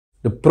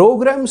The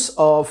programmes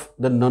of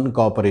the non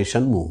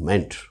cooperation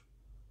movement,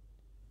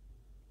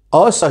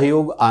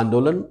 असहयोग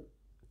आंदोलन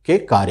के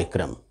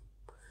कार्यक्रम,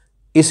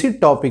 इसी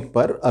टॉपिक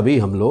पर अभी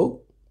हम लोग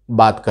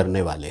बात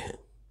करने वाले हैं।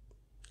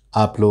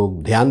 आप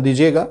लोग ध्यान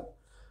दीजिएगा,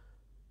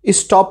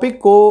 इस टॉपिक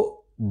को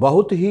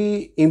बहुत ही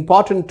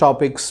इंपॉर्टेंट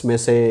टॉपिक्स में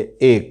से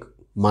एक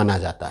माना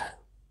जाता है।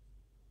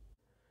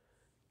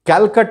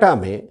 कलकत्ता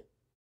में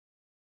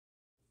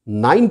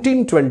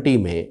 1920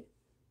 में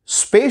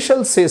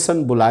स्पेशल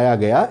सेशन बुलाया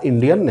गया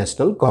इंडियन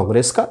नेशनल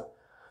कांग्रेस का।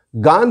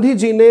 गांधी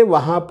जी ने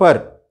वहां पर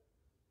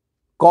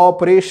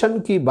कॉपरेशन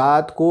की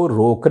बात को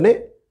रोकने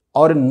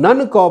और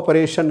नॉन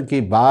कॉपरेशन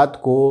की बात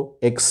को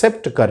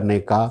एक्सेप्ट करने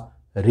का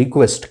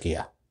रिक्वेस्ट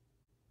किया।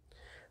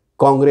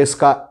 कांग्रेस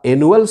का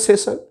एनुअल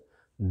सेशन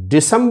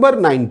दिसंबर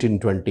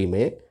 1920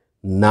 में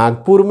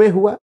नागपुर में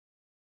हुआ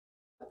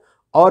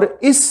और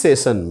इस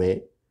सेशन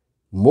में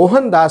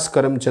मोहनदास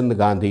करमचंद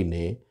गांधी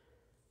ने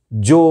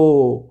जो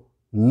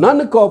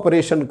नॉन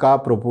कॉपरेशन का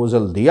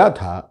प्रपोजल दिया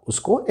था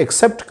उसको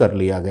एक्सेप्ट कर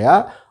लिया गया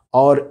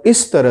और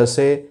इस तरह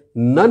से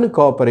नॉन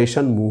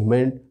कॉपरेशन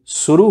मूवमेंट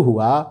शुरू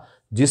हुआ,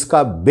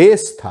 जिसका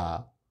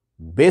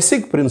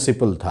बेसिक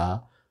प्रिंसिपल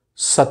था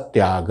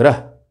सत्याग्रह,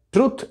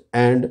 ट्रूथ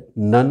एंड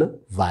नॉन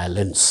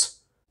वायलेंस।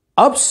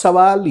 अब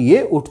सवाल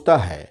ये उठता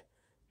है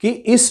कि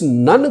इस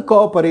नॉन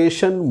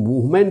कॉपरेशन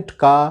मूवमेंट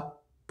का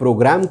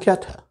प्रोग्राम क्या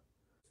था?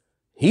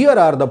 Here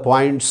are the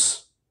points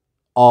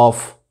of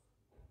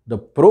the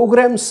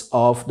programs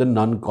of the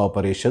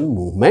non-cooperation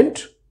movement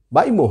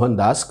by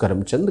Mohandas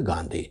Karamchand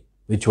Gandhi,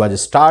 which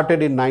was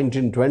started in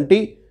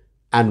 1920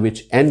 and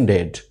which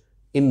ended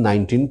in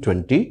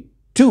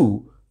 1922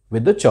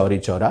 with the Chauri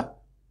Chaura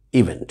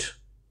event.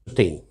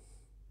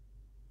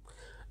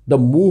 The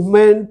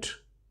movement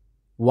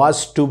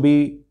was to be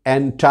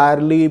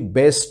entirely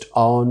based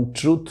on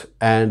truth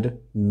and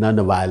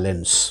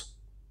non-violence.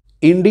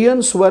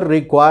 Indians were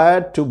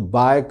required to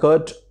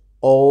boycott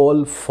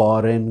all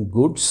foreign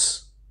goods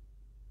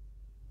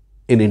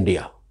in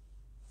India.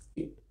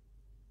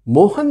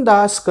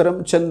 Mohandas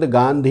Karamchand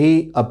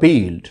Gandhi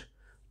appealed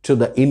to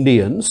the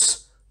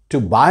Indians to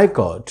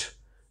boycott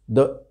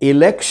the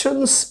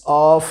elections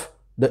of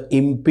the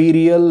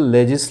Imperial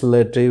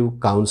Legislative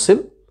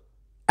Council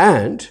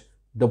and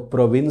the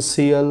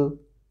provincial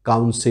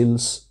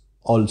councils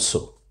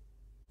also.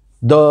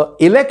 The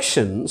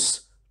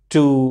elections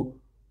to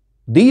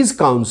these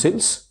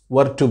councils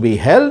were to be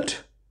held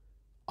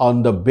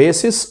on the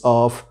basis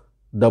of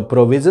the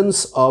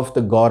provisions of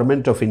the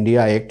Government of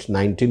India Act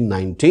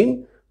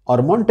 1919 or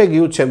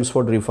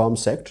Montagu-Chelmsford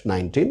Reforms Act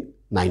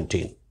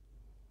 1919.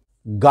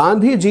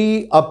 Gandhi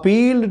ji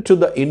appealed to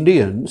the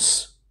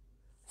Indians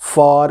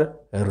for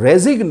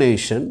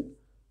resignation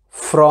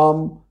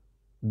from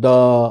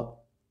the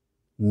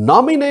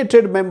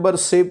nominated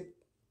membership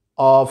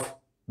of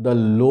the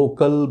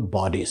local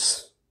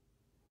bodies.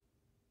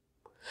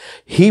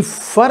 He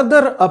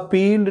further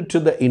appealed to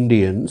the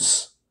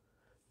Indians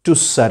to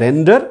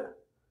surrender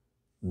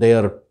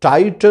their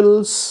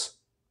titles,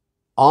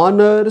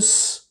 honors,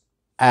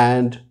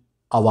 and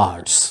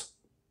awards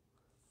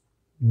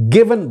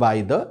given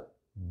by the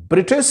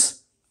British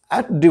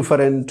at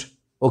different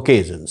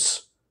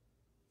occasions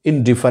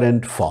in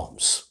different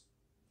forms.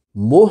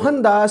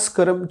 Mohandas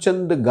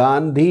Karamchand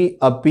Gandhi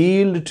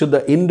appealed to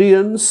the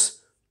Indians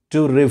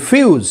to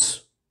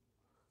refuse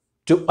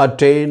to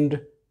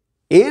attend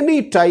any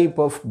type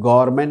of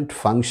government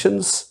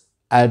functions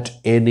at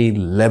any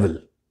level.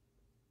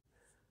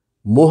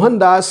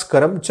 Mohandas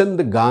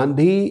Karamchand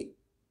Gandhi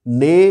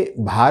ने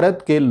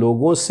भारत के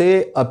लोगों से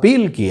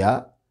appeal किया,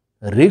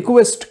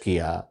 request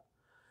किया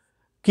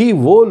कि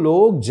वो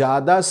लोग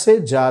ज़्यादा से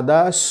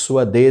ज़्यादा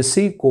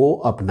स्वदेशी को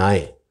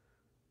अपनाएं,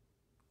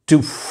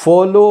 to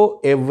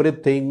follow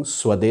everything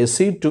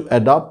स्वदेशी, to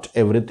adopt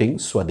everything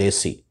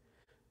स्वदेशी,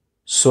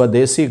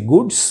 स्वदेशी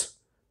goods,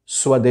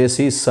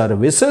 स्वदेशी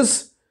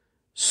services,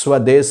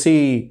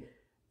 Swadeshi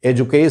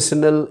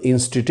educational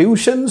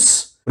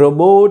institutions,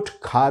 promote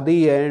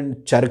Khadi and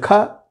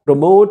Charkha,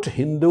 promote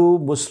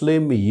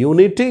Hindu-Muslim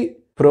unity,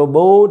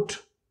 promote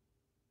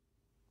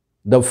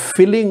the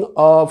feeling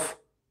of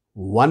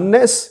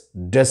oneness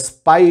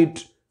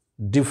despite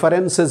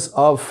differences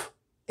of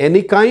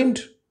any kind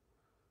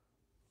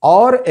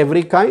or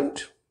every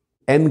kind,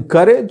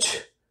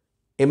 encourage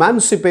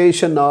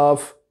emancipation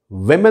of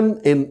women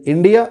in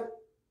India,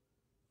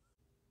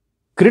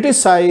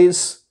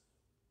 criticize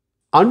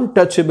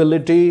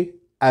untouchability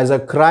as a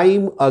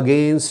crime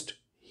against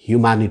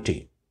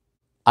humanity.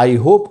 I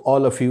hope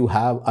all of you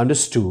have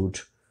understood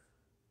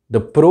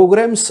the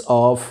programs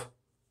of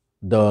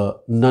the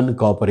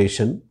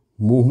non-cooperation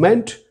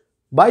movement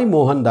by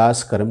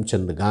Mohandas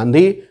Karamchand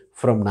Gandhi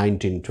from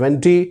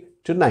 1920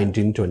 to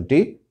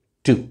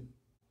 1922.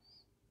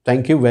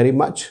 Thank you very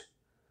much.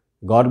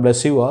 God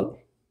bless you all.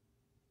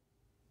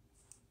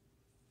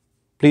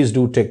 Please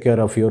do take care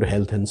of your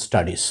health and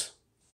studies.